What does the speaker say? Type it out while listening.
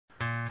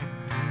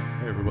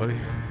Hey everybody,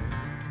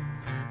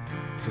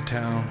 it's a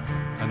town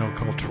I know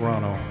called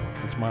Toronto.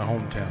 It's my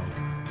hometown.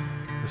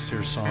 This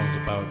here song's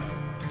about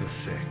the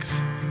Six.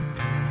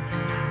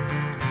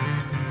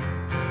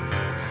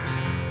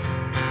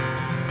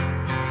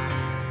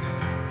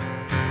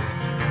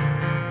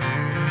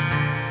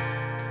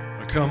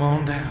 Come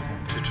on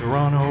down to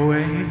Toronto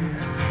way,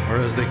 or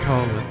as they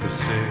call it, the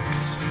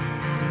Six.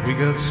 We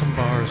got some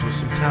bars with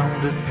some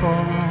talented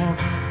folk.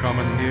 Come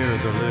and hear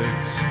the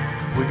licks.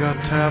 We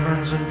got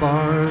taverns and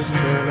bars and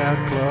bare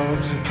loud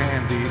clubs and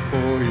candy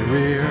for your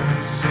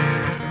ears.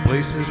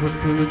 Places with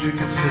food you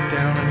can sit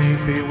down and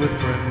eat, be with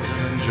friends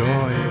and enjoy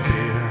a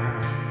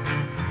beer.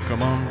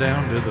 Come on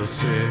down to the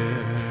Six.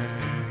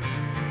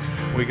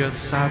 We got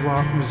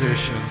sidewalk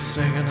musicians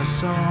singing a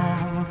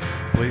song,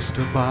 place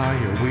to buy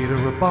a weed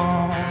or a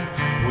bong.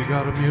 We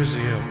got a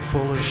museum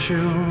full of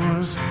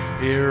shoes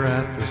here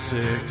at the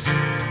Six.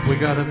 We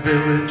got a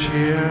village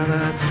here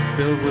that's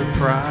filled with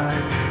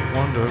pride.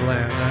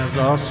 Wonderland has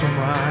awesome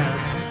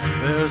rides.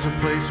 There's a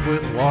place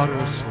with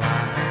water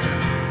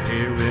slides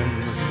here in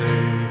the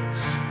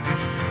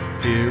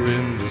Six. Here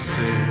in the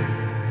Six.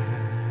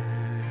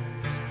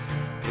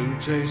 Blue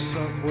Jay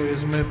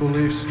subways, Maple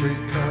Leaf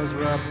streetcars,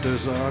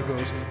 Raptors,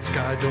 Argos,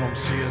 Sky Dome,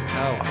 CN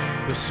Tower.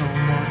 There's so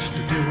much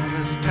to do in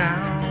this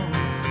town.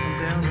 Come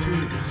down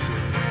to the Six.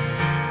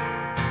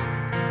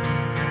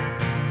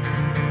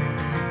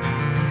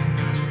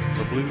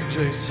 The Blue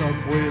Jay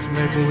subways,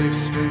 Maple Leaf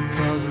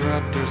streetcars,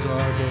 Raptors,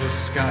 Argos,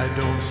 Sky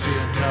Dome,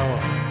 CN Tower.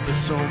 There's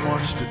so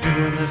much to do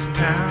in this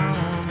town.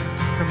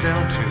 Come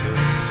down to the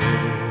Six.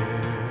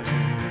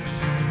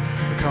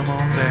 Come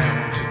on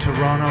down to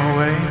Toronto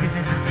way,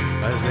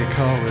 as they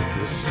call it,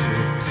 the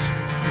Six.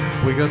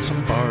 We got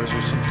some bars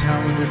with some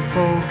talented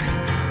folk.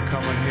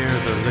 Come and hear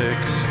the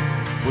licks.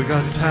 We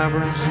got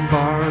taverns and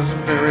bars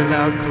and very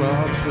loud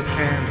clubs with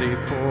candy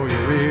for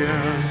your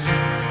ears.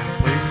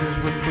 Places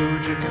with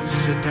food you can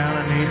sit down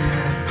and eat,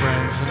 have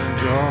friends and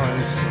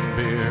enjoy some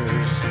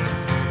beers.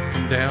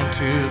 Come down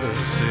to the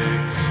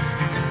Six.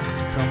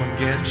 Come and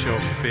get your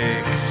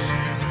fix.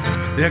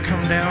 Yeah,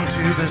 come down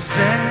to the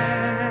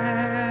Six.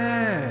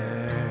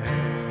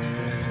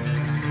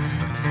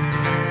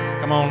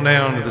 Come on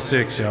down to the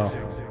Six, y'all.